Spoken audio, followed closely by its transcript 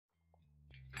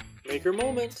Maker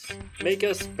moments. Make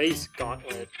a space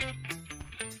gauntlet.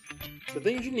 The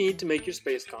things you need to make your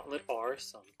space gauntlet are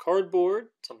some cardboard,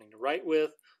 something to write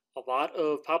with, a lot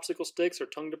of popsicle sticks or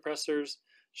tongue depressors,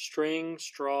 string,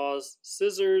 straws,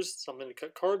 scissors, something to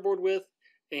cut cardboard with,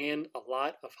 and a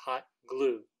lot of hot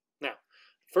glue. Now,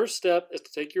 first step is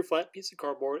to take your flat piece of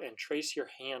cardboard and trace your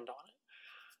hand on it.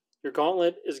 Your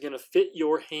gauntlet is going to fit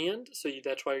your hand, so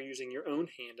that's why you're using your own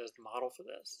hand as the model for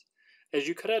this. As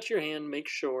you cut out your hand, make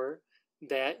sure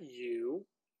that you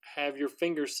have your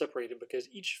fingers separated because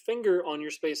each finger on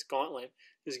your space gauntlet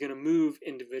is going to move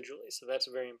individually, so that's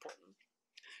very important.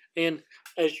 And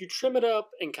as you trim it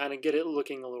up and kind of get it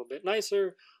looking a little bit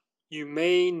nicer, you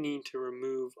may need to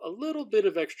remove a little bit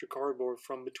of extra cardboard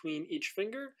from between each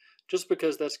finger, just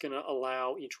because that's going to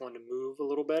allow each one to move a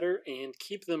little better and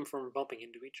keep them from bumping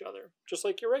into each other, just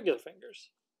like your regular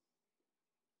fingers.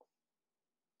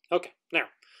 Okay, now,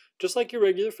 just like your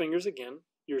regular fingers again,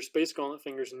 your space gauntlet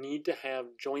fingers need to have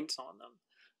joints on them.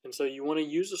 And so you want to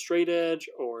use a straight edge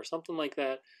or something like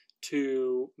that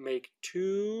to make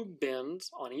two bends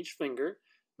on each finger,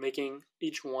 making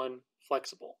each one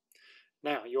flexible.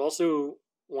 Now, you also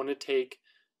want to take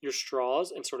your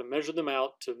straws and sort of measure them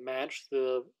out to match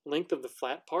the length of the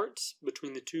flat parts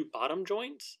between the two bottom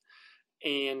joints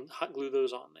and hot glue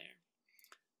those on there.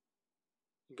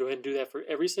 Go ahead and do that for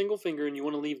every single finger, and you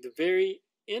want to leave the very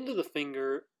end of the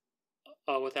finger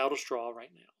without a straw right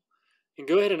now. And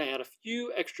go ahead and add a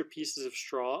few extra pieces of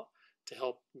straw to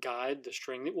help guide the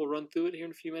string that will run through it here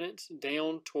in a few minutes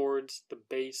down towards the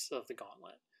base of the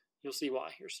gauntlet. You'll see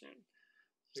why here soon.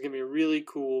 It's going to be a really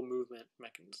cool movement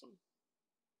mechanism.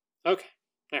 Okay,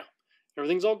 now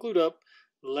everything's all glued up.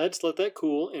 Let's let that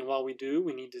cool, and while we do,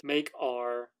 we need to make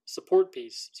our support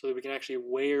piece so that we can actually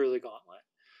wear the gauntlet.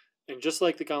 And just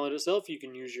like the gauntlet itself, you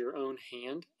can use your own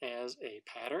hand as a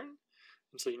pattern.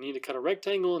 And so you need to cut a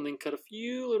rectangle and then cut a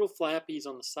few little flappies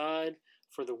on the side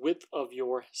for the width of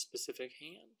your specific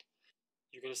hand.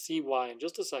 You're going to see why in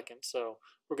just a second. So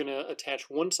we're going to attach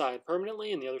one side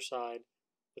permanently and the other side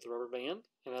with a rubber band,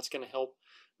 and that's going to help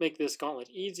make this gauntlet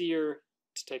easier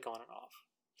to take on and off.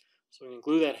 So we can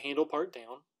glue that handle part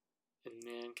down and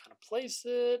then kind of place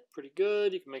it pretty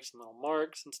good. You can make some little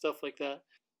marks and stuff like that.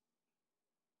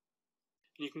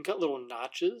 And you can cut little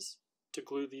notches to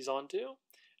glue these onto.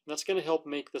 And that's going to help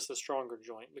make this a stronger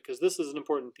joint because this is an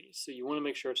important piece. So you want to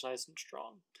make sure it's nice and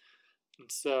strong.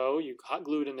 And so you hot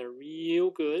glue it in there real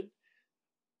good.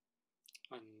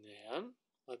 And then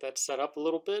let that set up a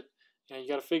little bit. Now you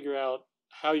got to figure out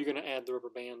how you're going to add the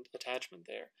rubber band attachment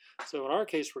there. So in our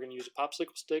case, we're going to use a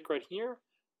popsicle stick right here.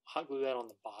 Hot glue that on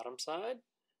the bottom side.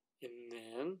 And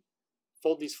then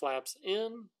fold these flaps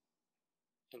in.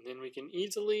 And then we can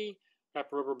easily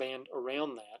wrap a rubber band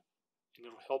around that. And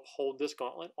it'll help hold this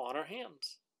gauntlet on our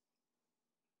hands.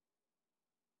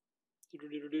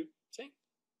 See?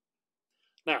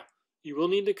 Now, you will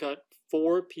need to cut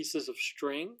 4 pieces of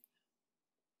string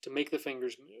to make the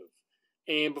fingers move.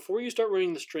 And before you start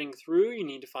running the string through, you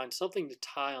need to find something to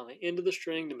tie on the end of the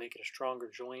string to make it a stronger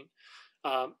joint.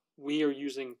 We are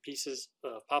using pieces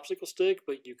of popsicle stick,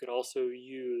 but you could also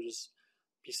use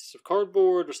pieces of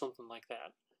cardboard or something like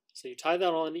that. So you tie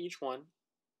that on to each one.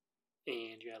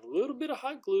 And you add a little bit of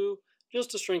hot glue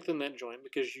just to strengthen that joint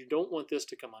because you don't want this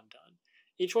to come undone.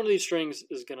 Each one of these strings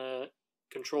is going to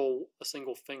control a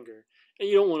single finger, and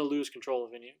you don't want to lose control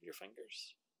of any of your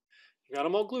fingers. You got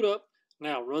them all glued up.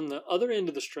 Now run the other end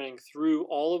of the string through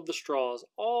all of the straws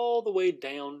all the way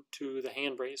down to the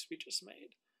hand brace we just made.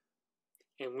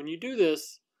 And when you do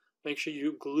this, make sure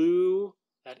you glue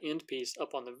that end piece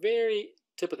up on the very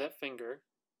tip of that finger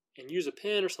and use a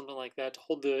pin or something like that to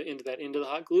hold the end of that end of the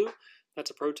hot glue.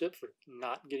 That's a pro tip for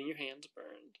not getting your hands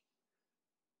burned.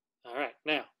 All right,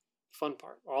 now, fun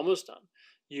part. We're almost done.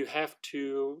 You have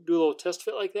to do a little test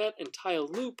fit like that and tie a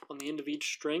loop on the end of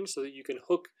each string so that you can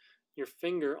hook your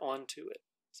finger onto it.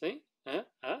 See?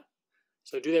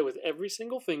 So do that with every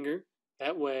single finger.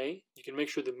 That way, you can make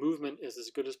sure the movement is as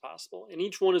good as possible. And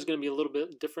each one is going to be a little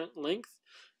bit different length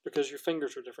because your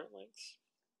fingers are different lengths.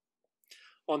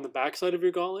 On the back side of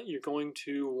your gauntlet, you're going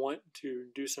to want to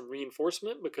do some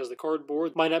reinforcement because the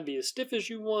cardboard might not be as stiff as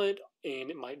you want and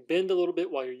it might bend a little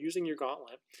bit while you're using your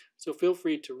gauntlet. So feel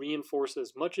free to reinforce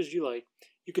as much as you like.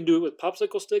 You can do it with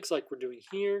popsicle sticks like we're doing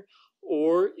here,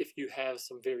 or if you have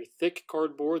some very thick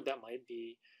cardboard, that might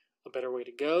be a better way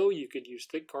to go. You could use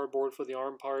thick cardboard for the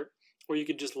arm part, or you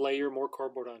could just layer more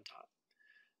cardboard on top.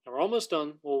 Now we're almost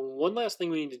done. Well, one last thing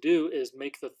we need to do is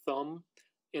make the thumb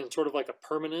in sort of like a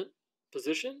permanent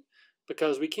position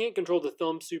because we can't control the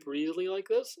thumb super easily like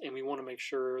this, and we want to make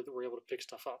sure that we're able to pick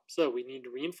stuff up. So we need to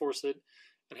reinforce it,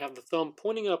 and have the thumb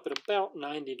pointing up at about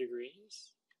 90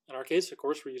 degrees. In our case, of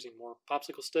course, we're using more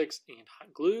popsicle sticks and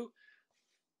hot glue.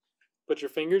 Put your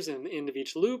fingers in the end of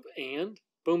each loop and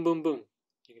boom, boom, boom.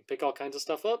 You can pick all kinds of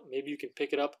stuff up. Maybe you can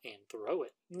pick it up and throw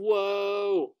it.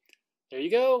 Whoa! There you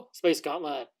go. Space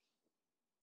Gauntlet.